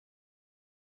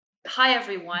Hi,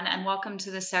 everyone, and welcome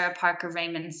to the Sarah Parker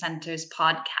Raymond Center's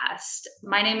podcast.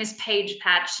 My name is Paige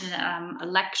Patch, and I'm a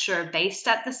lecturer based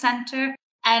at the center.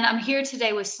 And I'm here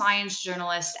today with science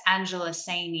journalist Angela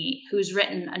Saini, who's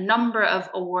written a number of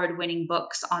award winning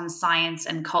books on science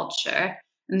and culture.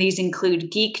 And these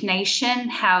include Geek Nation: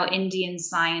 How Indian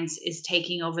Science is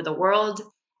Taking Over the World,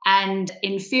 and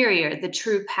Inferior: The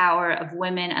True Power of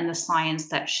Women and the Science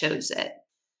That Shows It.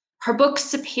 Her book,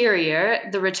 Superior: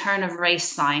 The Return of Race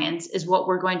Science, is what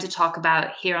we're going to talk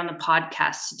about here on the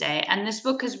podcast today. And this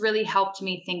book has really helped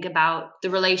me think about the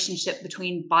relationship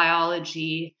between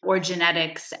biology or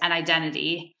genetics and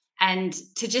identity, and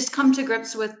to just come to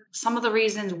grips with some of the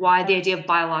reasons why the idea of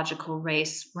biological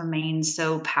race remains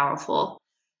so powerful.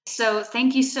 So,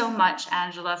 thank you so much,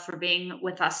 Angela, for being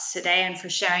with us today and for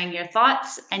sharing your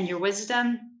thoughts and your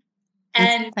wisdom.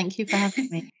 Yes, And thank you for having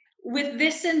me. with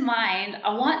this in mind,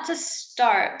 I want to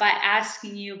start by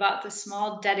asking you about the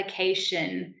small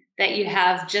dedication that you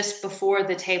have just before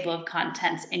the table of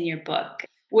contents in your book,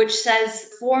 which says,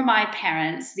 "For my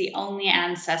parents, the only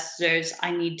ancestors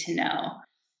I need to know."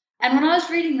 And when I was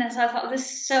reading this, I thought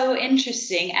this is so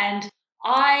interesting. And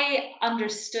I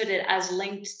understood it as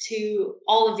linked to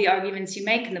all of the arguments you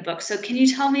make in the book. So, can you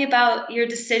tell me about your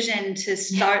decision to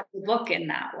start the book in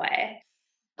that way?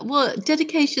 Well,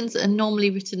 dedications are normally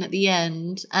written at the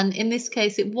end, and in this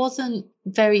case, it wasn't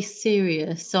very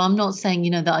serious. So I'm not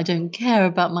saying, that I don't care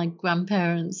about my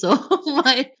grandparents or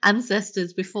my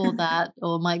ancestors before that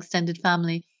or my extended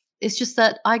family. It's just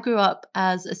that I grew up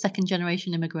as a second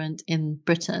generation immigrant in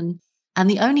Britain. And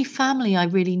the only family I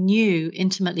really knew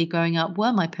intimately growing up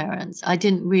were my parents. I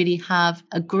didn't really have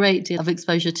a great deal of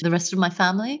exposure to the rest of my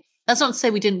family. That's not to say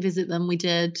we didn't visit them. We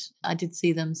did. I did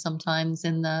see them sometimes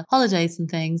in the holidays and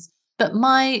things. But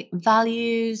my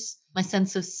values, my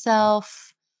sense of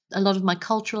self, a lot of my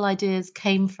cultural ideas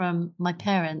came from my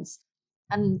parents.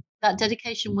 And that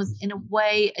dedication was, in a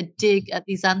way, a dig at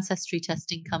these ancestry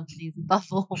testing companies, above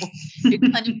all, who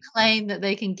kind of claim that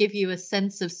they can give you a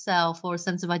sense of self or a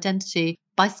sense of identity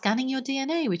by scanning your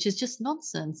DNA, which is just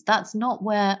nonsense. That's not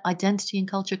where identity and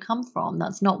culture come from.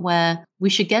 That's not where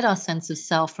we should get our sense of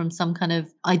self, from some kind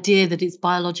of idea that it's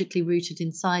biologically rooted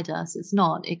inside us. It's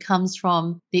not. It comes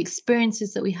from the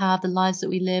experiences that we have, the lives that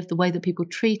we live, the way that people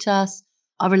treat us,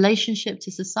 our relationship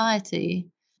to society.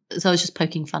 So I was just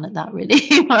poking fun at that, really,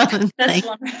 rather than That's saying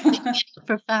wonderful. a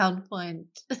profound point.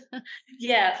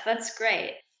 Yes, that's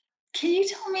great. Can you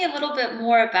tell me a little bit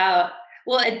more about,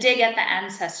 well, a dig at the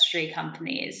ancestry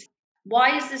companies?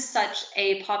 Why is this such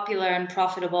a popular and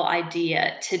profitable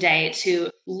idea today to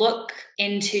look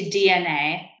into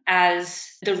DNA as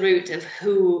the root of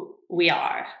who we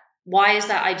are? Why is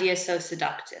that idea so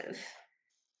seductive?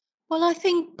 Well, I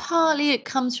think partly it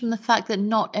comes from the fact that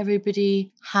not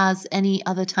everybody has any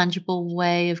other tangible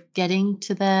way of getting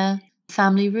to their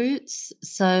family roots.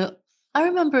 So I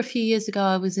remember a few years ago,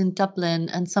 I was in Dublin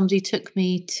and somebody took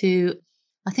me to,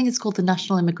 I think it's called the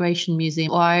National Immigration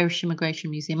Museum or Irish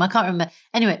Immigration Museum. I can't remember.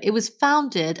 Anyway, it was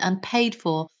founded and paid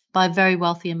for by a very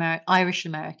wealthy Irish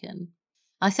American.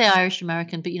 I say Irish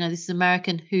American, but this is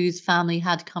American whose family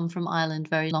had come from Ireland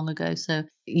very long ago. So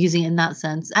using it in that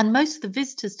sense. And most of the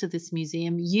visitors to this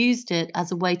museum used it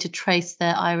as a way to trace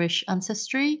their Irish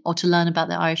ancestry or to learn about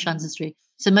their Irish ancestry.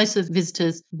 So most of the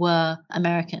visitors were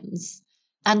Americans.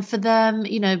 And for them,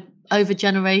 over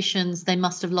generations, they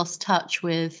must have lost touch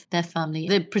with their family.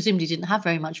 They presumably didn't have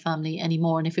very much family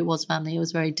anymore. And if it was family, it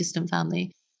was very distant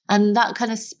family. And that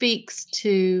kind of speaks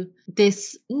to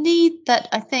this need that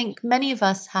I think many of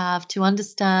us have to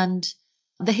understand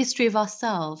the history of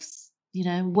ourselves,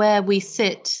 where we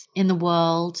sit in the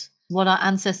world, what our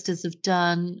ancestors have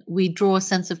done. We draw a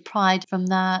sense of pride from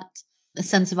that, a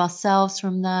sense of ourselves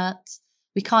from that.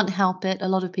 We can't help it. A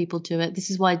lot of people do it. This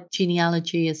is why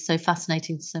genealogy is so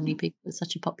fascinating to so many people. It's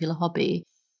such a popular hobby.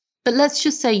 But let's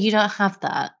just say you don't have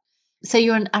that. Say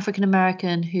you're an African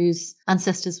American whose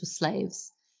ancestors were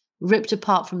slaves, ripped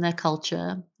apart from their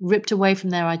culture, ripped away from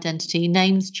their identity,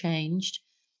 names changed,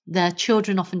 their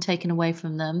children often taken away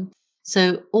from them.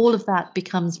 So all of that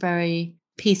becomes very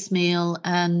piecemeal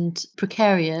and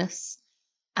precarious.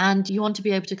 And you want to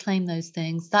be able to claim those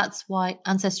things. That's why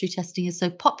ancestry testing is so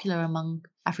popular among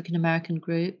African American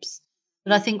groups.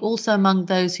 But I think also among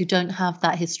those who don't have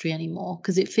that history anymore,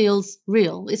 because it feels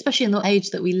real, especially in the age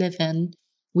that we live in,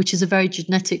 which is a very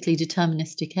genetically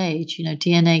deterministic age.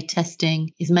 DNA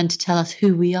testing is meant to tell us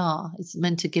who we are. It's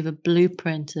meant to give a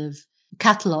blueprint of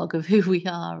catalogue of who we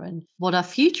are and what our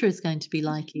future is going to be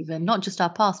like, even not just our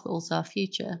past, but also our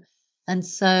future. And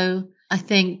so I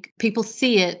think people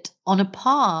see it on a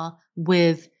par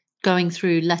with going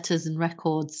through letters and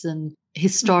records and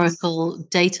historical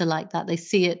data like that. They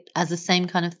see it as the same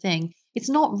kind of thing. It's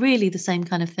not really the same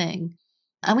kind of thing.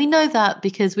 And we know that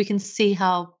because we can see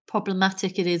how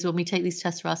problematic it is when we take these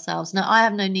tests for ourselves. Now, I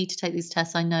have no need to take these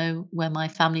tests. I know where my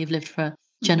family have lived for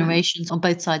generations on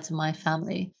both sides of my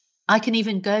family. I can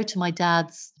even go to my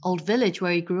dad's old village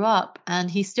where he grew up,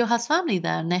 and he still has family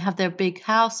there, and they have their big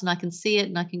house, and I can see it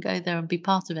and I can go there and be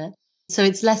part of it. So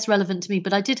it's less relevant to me.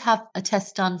 But I did have a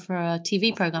test done for a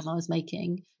TV program I was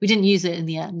making. We didn't use it in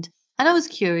the end. And I was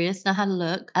curious, and I had a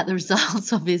look at the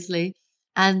results, obviously.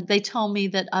 And they told me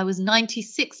that I was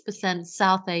 96%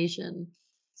 South Asian.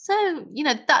 So,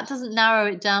 that doesn't narrow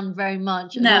it down very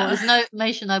much at all. There's no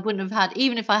information I wouldn't have had.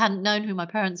 Even if I hadn't known who my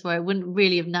parents were, it wouldn't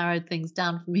really have narrowed things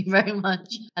down for me very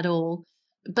much at all.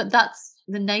 But that's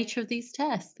the nature of these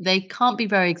tests. They can't be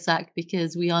very exact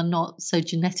because we are not so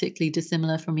genetically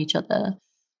dissimilar from each other.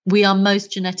 We are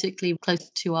most genetically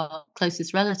close to our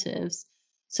closest relatives.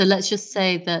 So let's just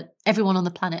say that everyone on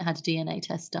the planet had a DNA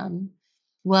test done.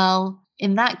 Well,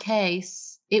 in that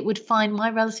case, it would find my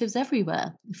relatives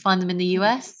everywhere. Find them in the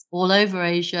US, all over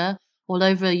Asia, all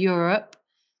over Europe.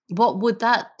 What would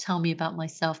that tell me about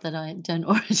myself that I don't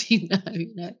already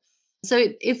know? So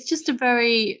it's just a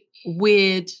very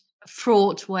weird,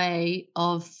 fraught way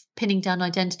of pinning down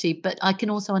identity. But I can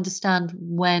also understand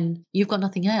when you've got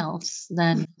nothing else,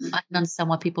 then I can understand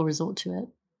why people resort to it.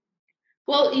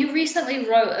 Well, you recently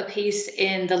wrote a piece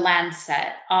in The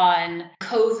Lancet on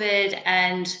COVID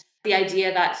and the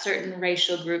idea that certain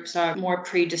racial groups are more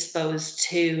predisposed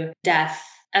to death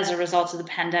as a result of the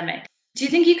pandemic. Do you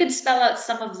think you could spell out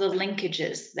some of the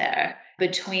linkages there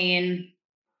between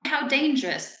how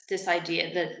dangerous this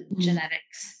idea that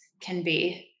genetics can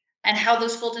be and how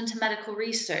those fold into medical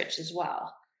research as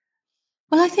well?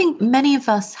 Well, I think many of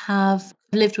us have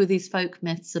lived with these folk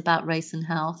myths about race and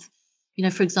health.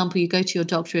 For example, you go to your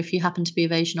doctor, if you happen to be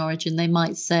of Asian origin, they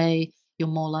might say you're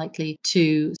more likely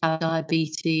to have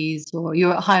diabetes or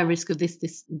you're at higher risk of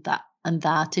this, that, and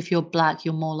that. If you're Black,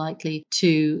 you're more likely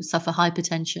to suffer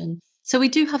hypertension. So we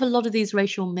do have a lot of these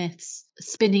racial myths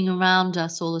spinning around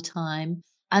us all the time.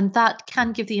 And that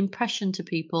can give the impression to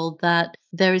people that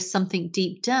there is something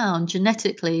deep down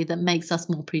genetically that makes us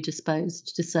more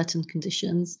predisposed to certain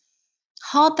conditions.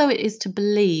 Hard though it is to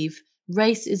believe,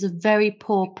 race is a very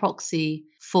poor proxy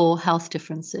for health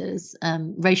differences,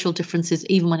 racial differences,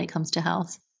 even when it comes to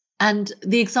health. And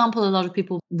the example a lot of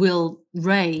people will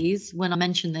raise when I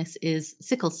mention this is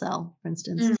sickle cell, for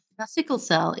instance. Now, sickle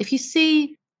cell, if you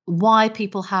see why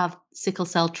people have sickle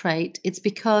cell trait, it's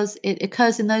because it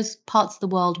occurs in those parts of the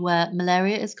world where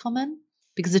malaria is common,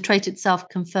 because the trait itself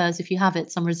confers, if you have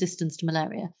it, some resistance to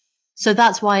malaria. So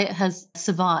that's why it has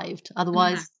survived.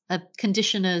 Otherwise, a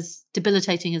condition as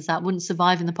debilitating as that wouldn't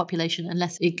survive in the population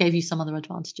unless it gave you some other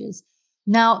advantages.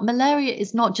 Now, malaria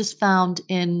is not just found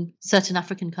in certain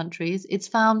African countries. It's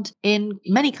found in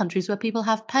many countries where people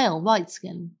have pale white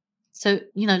skin. So,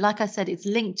 like I said, it's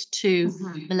linked to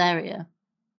malaria.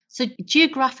 So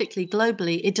geographically,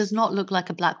 globally, it does not look like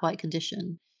a black-white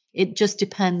condition. It just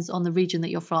depends on the region that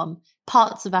you're from.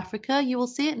 Parts of Africa, you will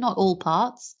see it, not all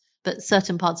parts, but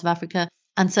certain parts of Africa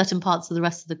and certain parts of the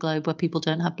rest of the globe where people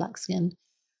don't have black skin.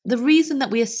 The reason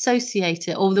that we associate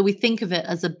it or that we think of it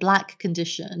as a black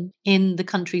condition in the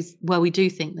countries where we do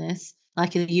think this,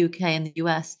 like in the UK and the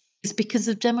US, is because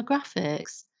of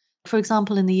demographics. For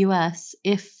example, in the US,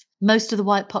 if most of the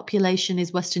white population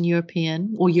is Western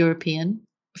European or European,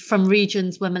 from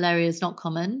regions where malaria is not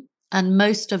common, and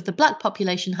most of the black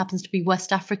population happens to be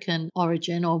West African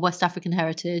origin or West African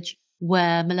heritage,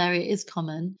 where malaria is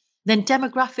common, then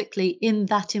demographically in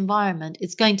that environment,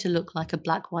 it's going to look like a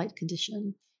black-white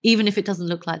condition, even if it doesn't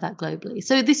look like that globally.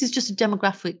 So this is just a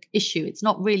demographic issue. It's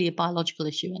not really a biological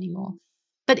issue anymore.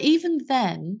 But even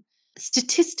then,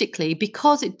 statistically,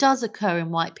 because it does occur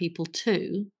in white people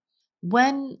too,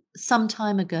 when some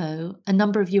time ago, a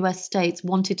number of US states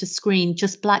wanted to screen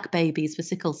just black babies for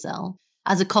sickle cell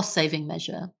as a cost-saving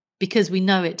measure, because we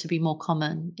know it to be more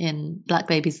common in black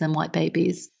babies than white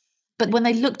babies. But when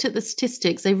they looked at the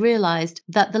statistics, they realized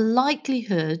that the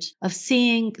likelihood of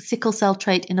seeing sickle cell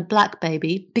trait in a black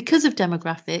baby, because of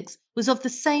demographics, was of the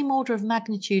same order of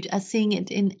magnitude as seeing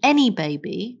it in any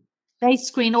baby. They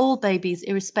screen all babies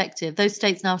irrespective. Those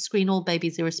states now screen all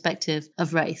babies irrespective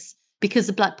of race, because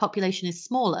the black population is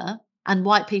smaller and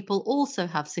white people also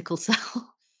have sickle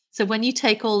cell. So when you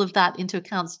take all of that into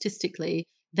account statistically,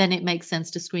 then it makes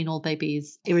sense to screen all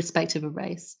babies irrespective of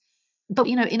race. But,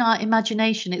 in our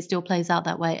imagination, it still plays out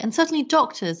that way. And certainly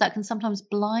doctors, that can sometimes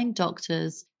blind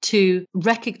doctors to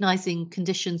recognizing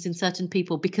conditions in certain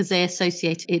people because they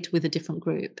associate it with a different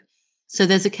group. So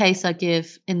there's a case I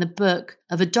give in the book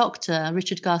of a doctor,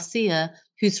 Richard Garcia,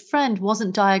 whose friend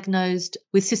wasn't diagnosed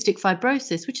with cystic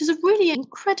fibrosis, which is a really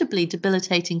incredibly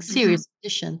debilitating, serious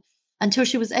condition, until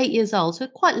she was 8 years old, so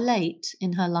quite late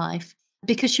in her life,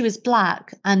 because she was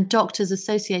Black and doctors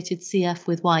associated CF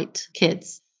with white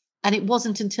kids. And it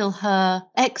wasn't until her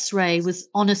X-ray was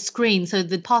on a screen, so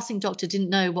the passing doctor didn't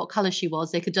know what color she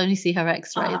was. They could only see her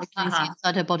X-ray. They could only see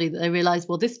inside her body, that they realized,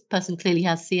 well, this person clearly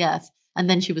has CF. And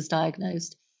then she was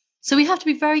diagnosed. So we have to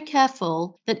be very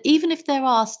careful that even if there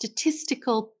are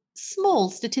small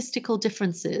statistical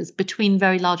differences between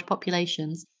very large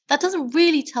populations, that doesn't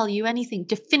really tell you anything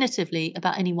definitively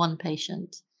about any one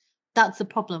patient. That's the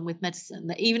problem with medicine,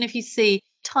 that even if you see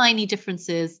tiny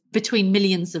differences between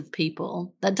millions of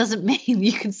people, that doesn't mean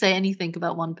you can say anything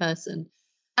about one person.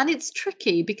 And it's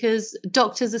tricky because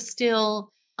doctors are still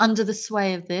under the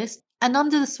sway of this, and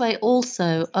under the sway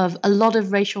also of a lot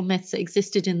of racial myths that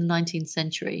existed in the 19th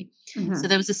century. So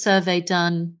there was a survey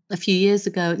done a few years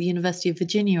ago at the University of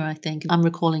Virginia, I think. I'm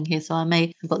recalling here, so I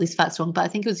may have got these facts wrong, but I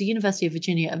think it was the University of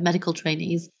Virginia of medical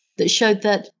trainees that showed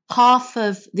that half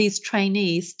of these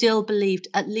trainees still believed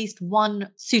at least one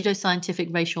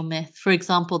pseudoscientific racial myth. For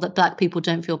example, that Black people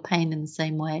don't feel pain in the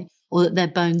same way, or that their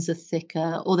bones are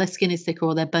thicker, or their skin is thicker,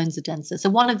 or their bones are denser. So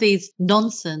one of these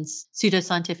nonsense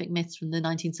pseudoscientific myths from the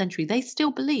 19th century, they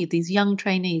still believe, these young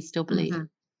trainees still believe.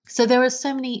 So there are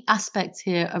so many aspects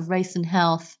here of race and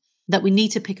health that we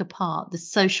need to pick apart: the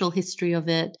social history of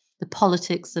it, the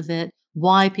politics of it,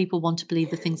 why people want to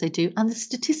believe the things they do, and the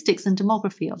statistics and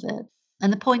demography of it.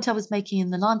 And the point I was making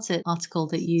in the Lancet article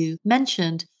that you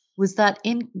mentioned was that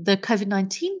in the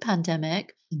COVID-19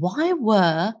 pandemic, why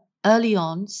were early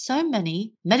on so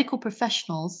many medical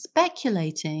professionals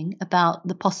speculating about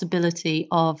the possibility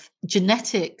of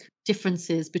genetic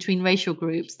differences between racial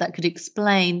groups that could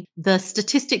explain the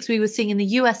statistics we were seeing in the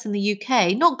US and the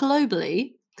UK, not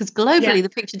globally, because globally the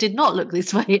picture did not look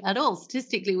this way at all.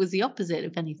 Statistically, it was the opposite,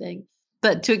 if anything.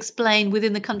 But to explain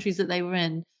within the countries that they were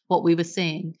in what we were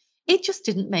seeing, it just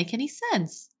didn't make any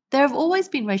sense. There have always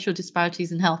been racial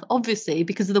disparities in health, obviously,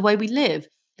 because of the way we live,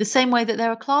 the same way that there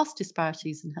are class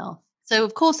disparities in health. So,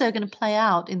 of course, they're going to play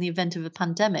out in the event of a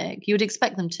pandemic. You would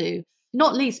expect them to,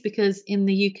 not least because in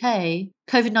the UK,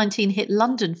 COVID-19 hit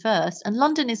London first, and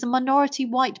London is a minority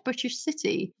white British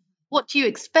city. What do you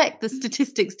expect the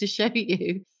statistics to show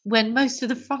you when most of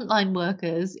the frontline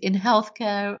workers in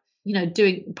healthcare,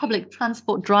 doing public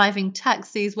transport, driving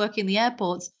taxis, working in the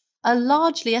airports, are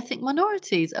largely ethnic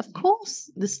minorities? Of course,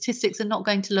 the statistics are not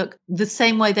going to look the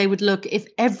same way they would look if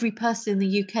every person in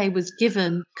the UK was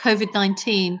given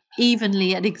COVID-19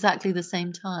 evenly at exactly the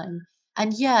same time.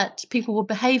 And yet people were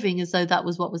behaving as though that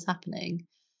was what was happening.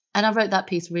 And I wrote that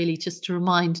piece really just to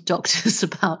remind doctors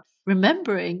about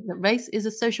remembering that race is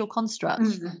a social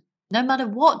construct. No matter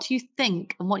what you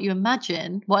think and what you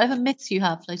imagine, whatever myths you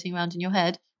have floating around in your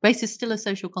head, race is still a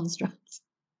social construct.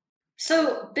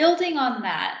 So building on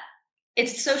that,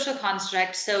 it's a social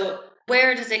construct. So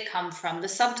where does it come from? The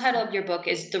subtitle of your book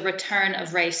is The Return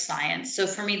of Race Science. So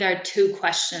for me, there are two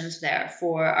questions there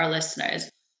for our listeners.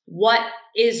 What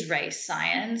is race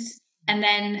science? And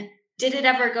then did it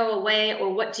ever go away,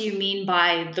 or what do you mean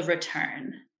by the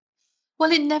return?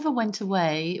 Well, it never went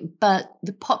away, but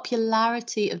the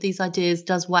popularity of these ideas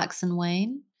does wax and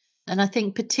wane. And I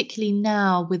think particularly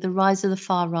now with the rise of the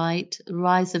far right, the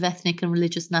rise of ethnic and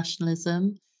religious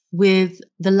nationalism, with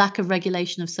the lack of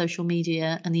regulation of social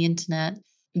media and the internet,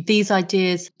 these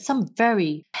ideas, some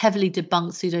very heavily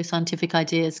debunked pseudoscientific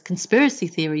ideas, conspiracy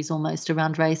theories almost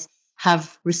around race,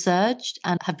 have resurged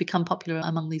and have become popular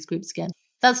among these groups again.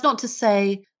 That's not to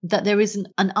say that there isn't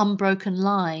an unbroken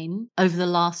line over the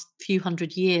last few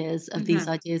hundred years of these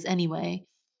ideas anyway.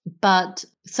 But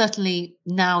certainly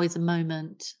now is a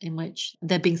moment in which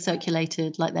they're being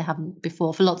circulated like they haven't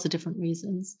before for lots of different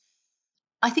reasons.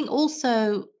 I think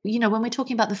also, when we're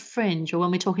talking about the fringe or when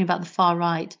we're talking about the far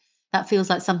right, that feels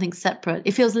like something separate.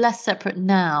 It feels less separate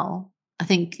now, I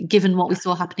think, given what we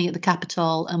saw happening at the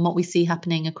Capitol and what we see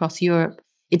happening across Europe.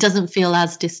 It doesn't feel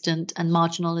as distant and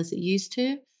marginal as it used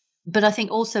to. But I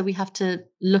think also we have to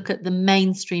look at the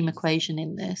mainstream equation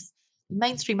in this.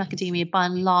 Mainstream academia, by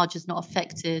and large, is not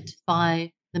affected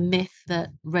by the myth that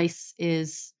race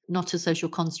is not a social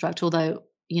construct, although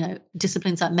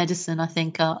disciplines like medicine, I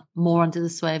think, are more under the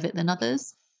sway of it than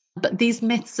others. But these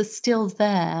myths are still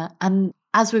there. And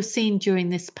as we've seen during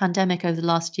this pandemic over the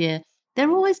last year,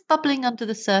 they're always bubbling under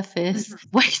the surface,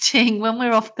 waiting when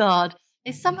we're off guard.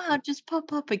 They somehow just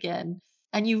pop up again.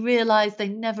 And you realize they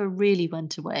never really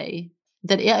went away.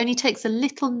 that it only takes a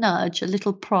little nudge, a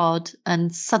little prod,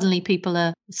 and suddenly people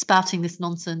are spouting this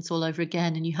nonsense all over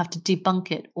again, and you have to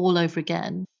debunk it all over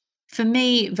again. For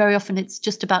me, very often it's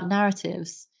just about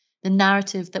narratives. The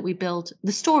narrative that we build,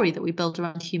 the story that we build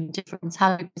around human difference,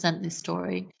 how do we present this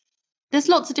story? There's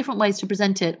lots of different ways to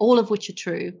present it, all of which are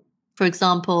true. For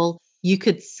example, you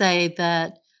could say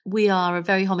that we are a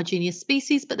very homogeneous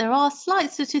species, but there are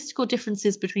slight statistical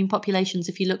differences between populations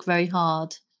if you look very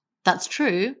hard. That's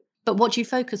true. But what do you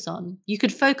focus on? You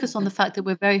could focus on the fact that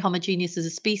we're very homogeneous as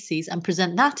a species and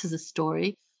present that as a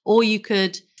story, or you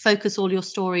could focus all your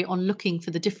story on looking for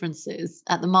the differences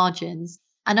at the margins.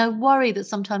 And I worry that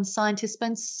sometimes scientists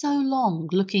spend so long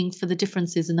looking for the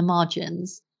differences in the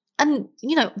margins and,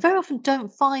 very often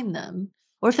don't find them.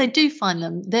 Or if they do find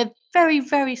them, they're very,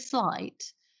 very slight.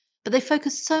 But they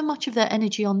focus so much of their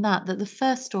energy on that the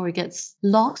first story gets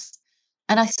lost.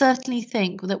 And I certainly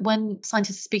think that when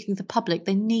scientists are speaking to the public,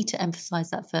 they need to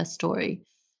emphasize that first story.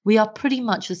 We are pretty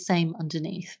much the same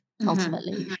underneath,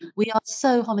 ultimately. We are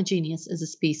so homogeneous as a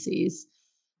species.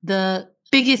 The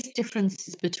biggest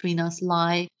differences between us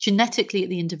lie genetically at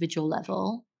the individual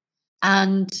level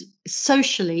and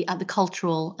socially at the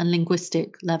cultural and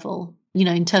linguistic level,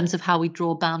 in terms of how we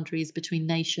draw boundaries between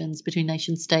nations, between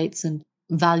nation states, and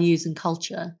values and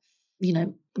culture.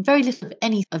 Very little of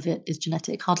any of it is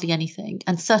genetic, hardly anything,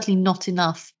 and certainly not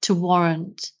enough to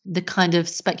warrant the kind of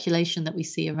speculation that we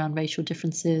see around racial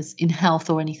differences in health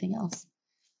or anything else.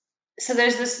 So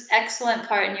there's this excellent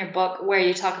part in your book where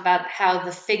you talk about how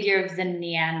the figure of the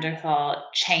Neanderthal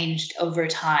changed over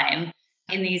time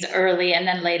in these early and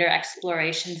then later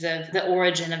explorations of the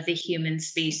origin of the human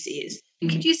species.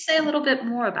 Could you say a little bit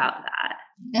more about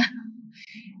that?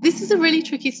 This is a really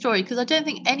tricky story because I don't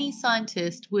think any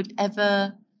scientist would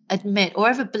ever admit or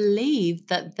ever believe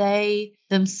that they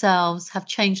themselves have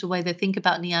changed the way they think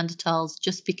about Neanderthals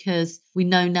just because we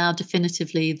know now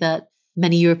definitively that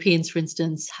many Europeans, for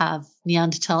instance, have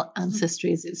Neanderthal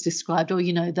ancestry, as it's described, or,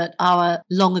 that our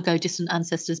long ago distant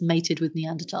ancestors mated with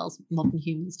Neanderthals, modern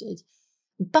humans did.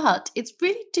 But it's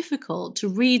really difficult to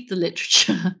read the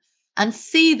literature and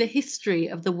see the history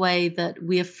of the way that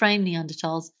we have framed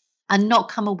Neanderthals and not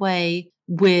come away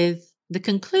with the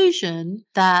conclusion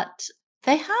that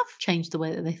they have changed the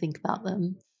way that they think about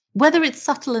them. Whether it's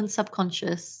subtle and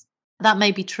subconscious, that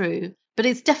may be true, but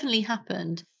it's definitely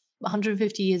happened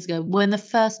 150 years ago when the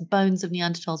first bones of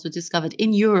Neanderthals were discovered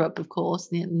in Europe, of course,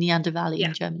 in the Neander Valley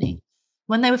in Germany.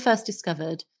 When they were first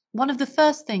discovered, one of the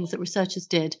first things that researchers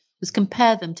did was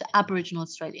compare them to Aboriginal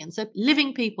Australians, so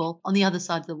living people on the other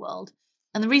side of the world.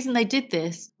 And the reason they did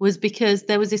this was because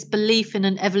there was this belief in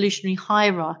an evolutionary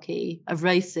hierarchy of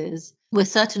races where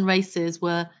certain races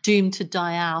were doomed to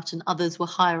die out and others were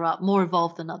higher up, more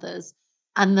evolved than others.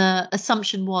 And the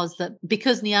assumption was that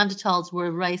because Neanderthals were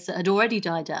a race that had already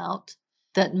died out,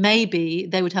 that maybe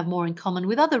they would have more in common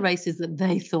with other races that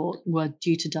they thought were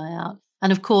due to die out.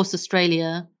 And of course,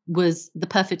 Australia was the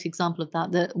perfect example of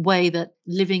that. The way that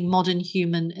living modern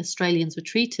human Australians were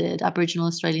treated, Aboriginal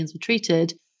Australians were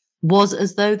treated, was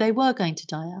as though they were going to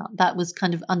die out. That was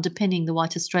kind of underpinning the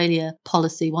White Australia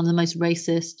policy, one of the most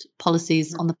racist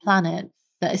policies on the planet,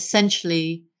 that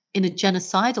essentially, in a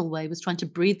genocidal way, was trying to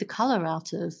breed the colour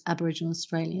out of Aboriginal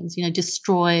Australians,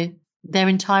 destroy their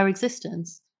entire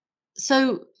existence.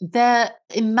 So their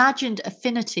imagined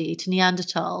affinity to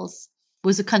Neanderthals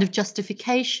was a kind of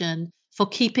justification for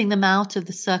keeping them out of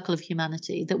the circle of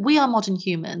humanity, that we are modern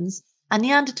humans and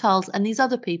Neanderthals and these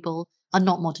other people are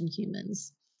not modern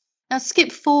humans. Now,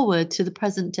 skip forward to the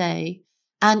present day,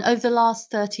 and over the last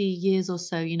 30 years or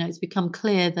so, it's become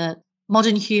clear that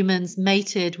modern humans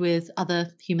mated with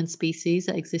other human species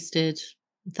that existed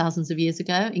thousands of years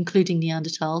ago, including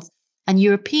Neanderthals. And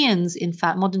Europeans, in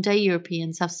fact, modern day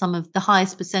Europeans have some of the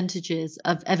highest percentages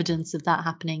of evidence of that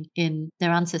happening in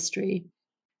their ancestry.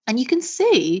 And you can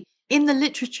see in the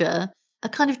literature a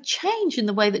kind of change in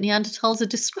the way that Neanderthals are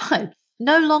described.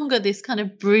 No longer this kind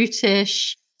of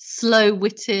brutish,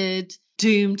 slow-witted,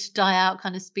 doomed to die out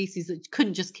kind of species that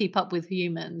couldn't just keep up with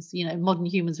humans. Modern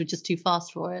humans were just too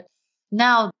fast for it.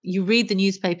 Now you read the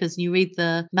newspapers and you read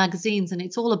the magazines and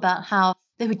it's all about how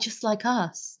they were just like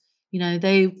us.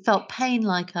 They felt pain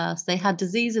like us. They had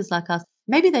diseases like us.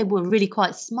 Maybe they were really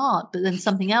quite smart, but then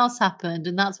something else happened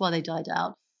and that's why they died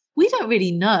out. We don't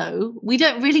really know. We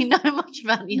don't really know much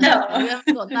about Neanderthals. No. We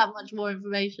haven't got that much more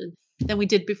information than we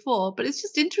did before. But it's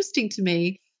just interesting to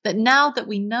me that now that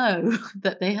we know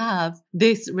that they have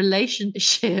this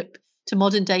relationship to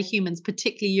modern day humans,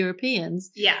 particularly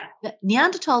Europeans, that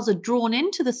Neanderthals are drawn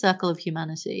into the circle of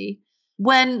humanity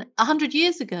when 100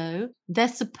 years ago, their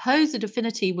supposed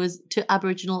affinity was to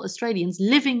Aboriginal Australians,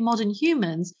 living modern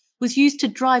humans, was used to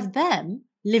drive them,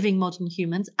 living modern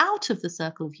humans, out of the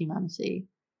circle of humanity.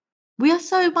 We are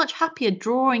so much happier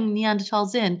drawing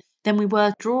Neanderthals in than we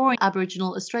were drawing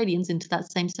Aboriginal Australians into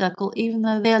that same circle, even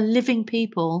though they are living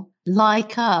people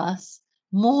like us,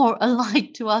 more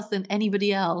alike to us than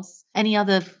anybody else, any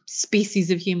other species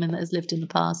of human that has lived in the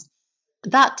past.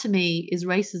 That to me is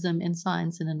racism in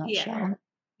science in a nutshell.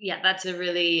 Yeah, that's a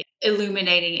really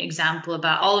illuminating example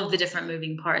about all of the different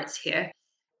moving parts here.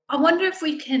 I wonder if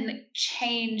we can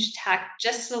change tack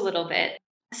just a little bit.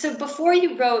 So before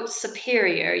you wrote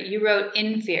superior, you wrote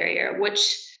inferior, which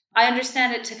I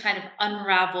understand it to kind of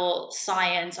unravel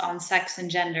science on sex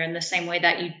and gender in the same way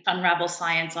that you unravel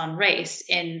science on race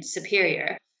in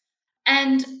superior.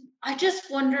 And I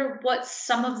just wonder what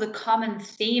some of the common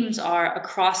themes are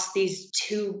across these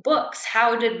two books.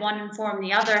 How did one inform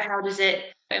the other? How does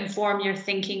it inform your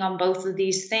thinking on both of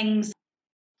these things?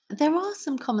 There are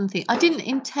some common themes. I didn't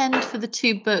intend for the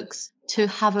two books to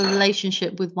have a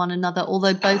relationship with one another,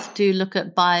 although both do look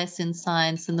at bias in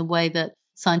science and the way that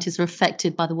scientists are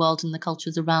affected by the world and the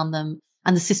cultures around them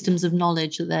and the systems of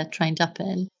knowledge that they're trained up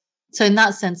in. So, in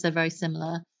that sense, they're very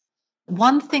similar.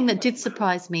 One thing that did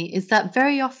surprise me is that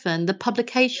very often the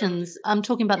publications, I'm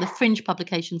talking about the fringe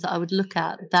publications that I would look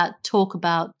at that talk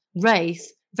about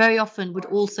race, very often would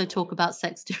also talk about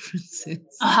sex differences.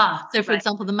 So, for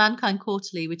example, the Mankind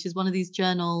Quarterly, which is one of these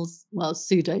journals, well,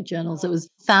 pseudo journals, that was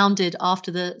founded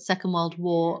after the Second World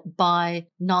War by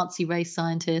Nazi race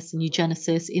scientists and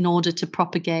eugenicists in order to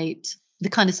propagate the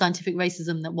kind of scientific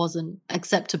racism that wasn't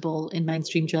acceptable in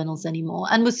mainstream journals anymore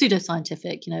and was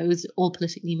pseudoscientific, it was all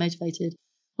politically motivated.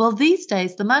 Well, these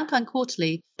days, the Mankind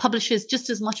Quarterly publishes just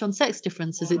as much on sex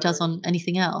difference as it does on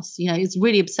anything else. It's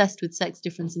really obsessed with sex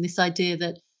difference and this idea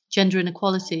that gender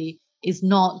inequality is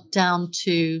not down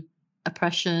to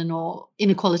oppression or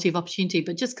inequality of opportunity,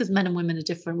 but just because men and women are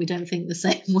different, we don't think the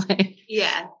same way.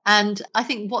 Yeah. And I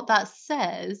think what that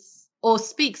says or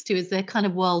speaks to is their kind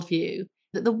of worldview,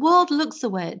 that the world looks the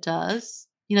way it does.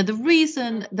 The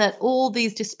reason that all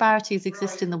these disparities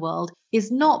exist in the world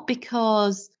is not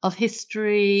because of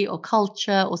history or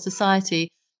culture or society,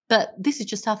 but this is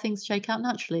just how things shake out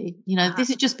naturally. This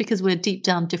is just because we're deep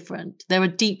down different. There are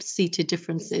deep-seated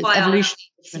differences,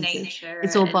 evolutionary differences. Nature.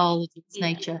 It's all biology, it's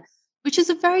nature, which is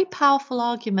a very powerful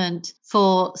argument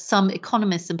for some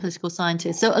economists and political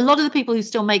scientists. So a lot of the people who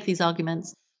still make these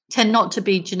arguments tend not to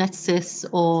be geneticists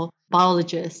or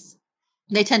biologists.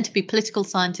 They tend to be political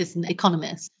scientists and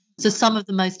economists. So some of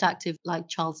the most active, like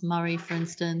Charles Murray, for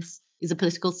instance, is a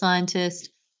political scientist.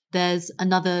 There's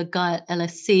another guy at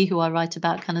LSE who I write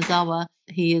about, Kanazawa.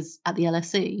 He is at the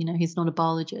LSE, he's not a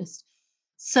biologist.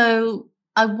 So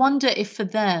I wonder if for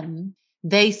them,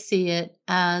 they see it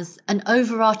as an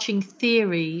overarching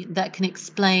theory that can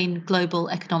explain global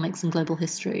economics and global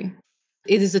history.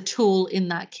 It is a tool in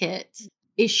that kit.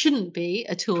 It shouldn't be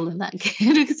a tool in that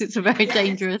kit because it's a very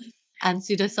dangerous and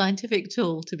pseudoscientific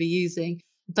tool to be using,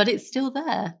 but it's still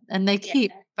there and they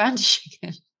keep brandishing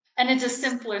it. And it's a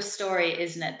simpler story,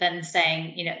 isn't it, than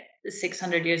saying,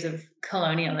 600 years of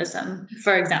colonialism,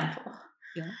 for example.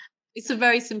 Yeah. It's a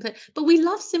very simple, but we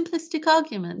love simplistic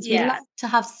arguments. We like to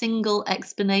have single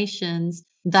explanations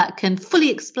that can fully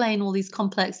explain all these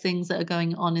complex things that are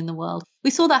going on in the world.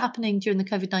 We saw that happening during the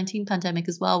COVID-19 pandemic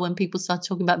as well, when people started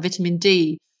talking about vitamin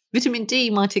D. Vitamin D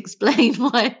might explain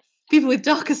why people with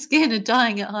darker skin are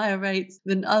dying at higher rates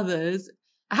than others.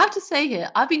 I have to say here,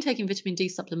 I've been taking vitamin D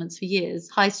supplements for years,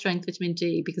 high strength vitamin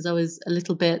D, because I was a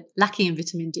little bit lacking in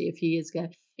vitamin D a few years ago.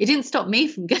 It didn't stop me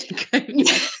from getting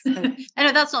COVID.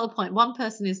 Anyway, that's not the point. One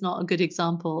person is not a good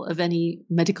example of any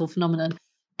medical phenomenon.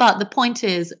 But the point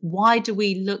is, why do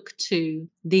we look to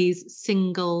these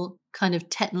single kind of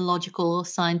technological or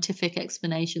scientific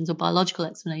explanations or biological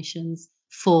explanations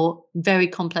for very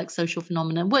complex social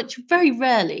phenomena, which very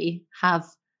rarely have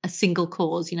a single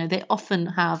cause? They often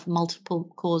have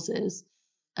multiple causes.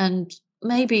 And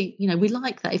maybe, we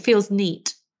like that. It feels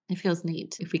neat. It feels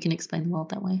neat if we can explain the world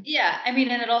that way. Yeah. And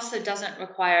it also doesn't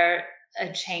require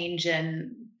a change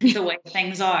in the way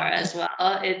things are as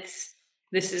well.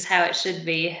 This is how it should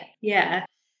be. Yeah.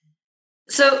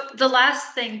 So the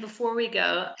last thing before we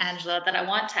go, Angela, that I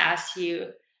want to ask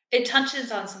you, it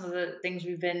touches on some of the things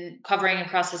we've been covering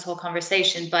across this whole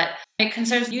conversation, but it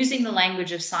concerns using the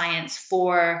language of science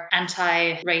for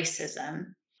anti-racism.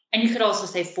 And you could also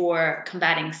say for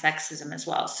combating sexism as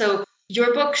well. So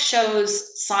your book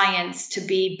shows science to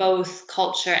be both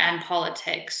culture and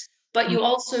politics, but you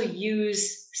also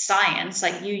use science,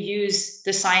 like you use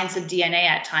the science of DNA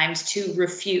at times to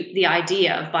refute the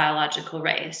idea of biological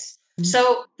race.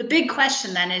 So the big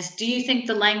question then is, do you think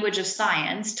the language of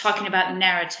science, talking about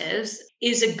narratives,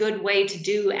 is a good way to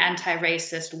do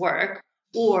anti-racist work?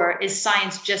 Or is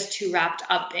science just too wrapped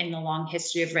up in the long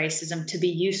history of racism to be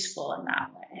useful in that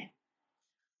way?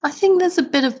 I think there's a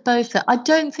bit of both there. I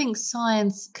don't think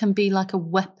science can be like a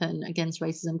weapon against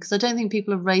racism, because I don't think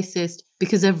people are racist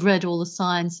because they've read all the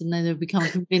science and then they've become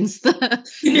convinced that,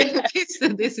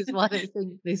 that this is why they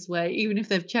think this way, even if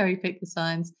they've cherry-picked the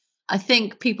science. I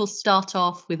think people start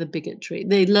off with a bigotry.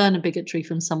 They learn a bigotry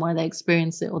from somewhere, they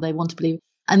experience it or they want to believe,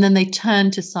 and then they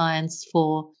turn to science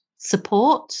for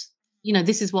support.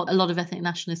 This is what a lot of ethnic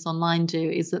nationalists online do,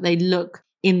 is that they look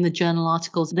in the journal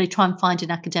articles, they try and find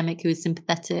an academic who is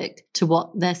sympathetic to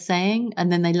what they're saying,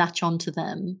 and then they latch on to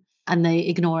them and they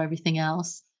ignore everything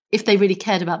else. If they really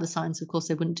cared about the science, of course,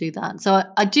 they wouldn't do that. So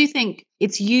I do think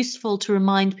it's useful to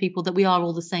remind people that we are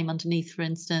all the same underneath, for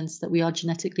instance, that we are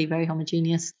genetically very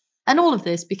homogeneous, and all of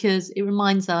this, because it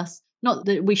reminds us, not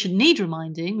that we shouldn't need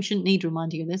reminding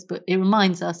of this, but it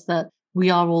reminds us that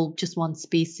we are all just one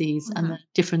species and the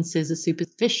differences are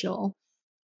superficial.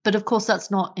 But of course,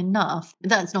 that's not enough.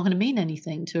 That's not going to mean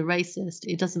anything to a racist.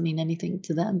 It doesn't mean anything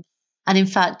to them. And in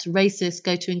fact, racists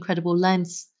go to incredible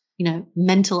lengths,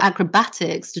 mental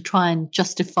acrobatics to try and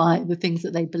justify the things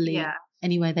that they believe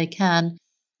any way they can.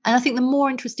 And I think the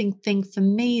more interesting thing for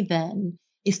me then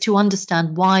is to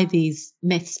understand why these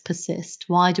myths persist.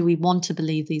 Why do we want to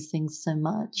believe these things so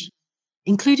much?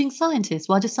 Including scientists.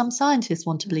 Why do some scientists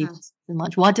want to believe this so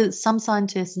much? Why do some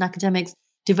scientists and academics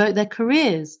devote their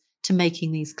careers to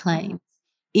making these claims,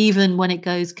 even when it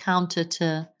goes counter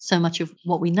to so much of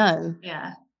what we know?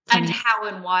 Yeah. And how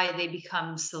and why they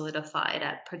become solidified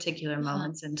at particular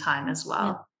moments in time as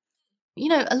well.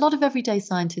 A lot of everyday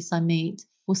scientists I meet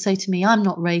will say to me, I'm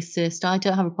not racist. I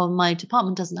don't have a problem. My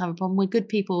department doesn't have a problem. We're good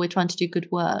people. We're trying to do good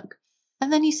work.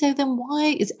 And then you say, then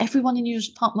why is everyone in your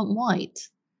department white?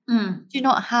 Do you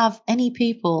not have any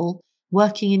people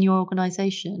working in your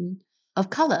organization of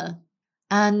color?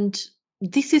 And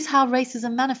this is how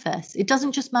racism manifests. It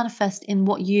doesn't just manifest in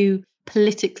what you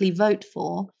politically vote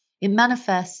for. It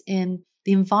manifests in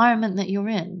the environment that you're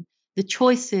in, the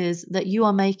choices that you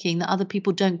are making that other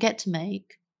people don't get to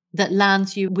make, that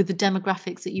lands you with the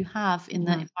demographics that you have in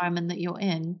the environment that you're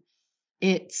in.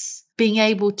 It's being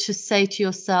able to say to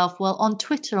yourself, well, on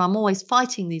Twitter, I'm always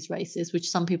fighting these racists, which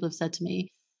some people have said to me.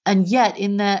 And yet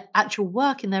in their actual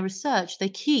work, in their research, they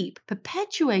keep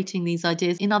perpetuating these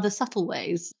ideas in other subtle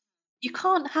ways. You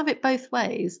can't have it both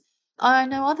ways. I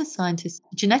know other scientists,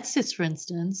 geneticists, for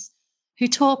instance, who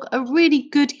talk a really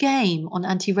good game on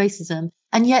anti-racism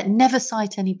and yet never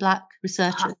cite any Black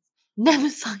researchers, never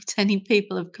cite any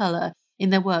people of color in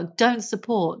their work, don't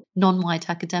support non-white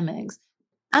academics.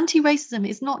 Anti-racism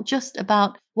is not just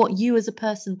about what you as a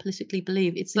person politically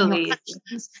believe. It's in your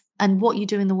actions and what you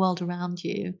do in the world around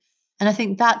you. And I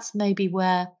think that's maybe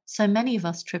where so many of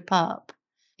us trip up,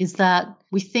 is that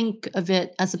we think of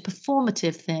it as a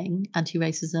performative thing,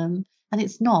 anti-racism, and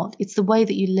it's not. It's the way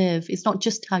that you live. It's not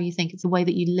just how you think. It's the way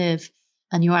that you live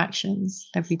and your actions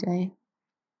every day.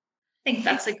 I think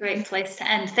that's a great place to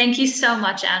end. Thank you so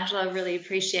much, Angela. I really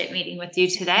appreciate meeting with you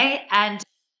today. And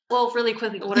well, really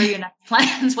quickly, what are your next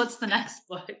plans? What's the next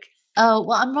book? Oh,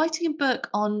 well, I'm writing a book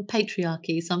on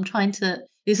patriarchy. So I'm trying to,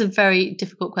 this is a very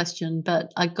difficult question,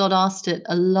 but I got asked it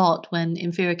a lot when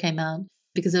Inferior came out,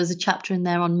 because there was a chapter in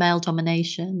there on male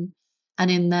domination. And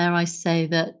in there, I say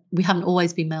that we haven't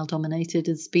always been male dominated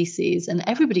as species. And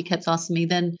everybody kept asking me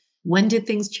then, when did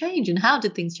things change and how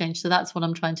did things change? So that's what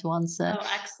I'm trying to answer. Oh,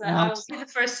 excellent. I will be the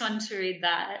first one to read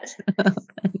that.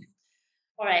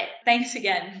 All right. Thanks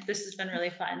again. This has been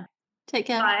really fun. Take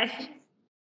care. Bye.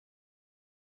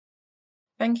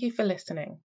 Thank you for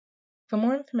listening. For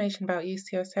more information about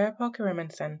UCL Sarah Parker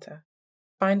Remond Centre,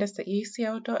 find us at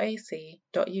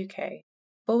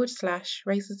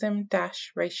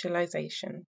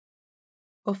ucl.ac.uk/racism-racialization,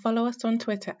 or follow us on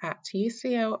Twitter at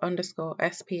UCL_SPRC.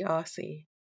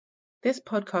 This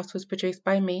podcast was produced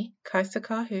by me, Kaisa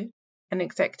Kahu, and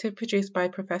executive produced by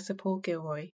Professor Paul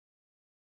Gilroy.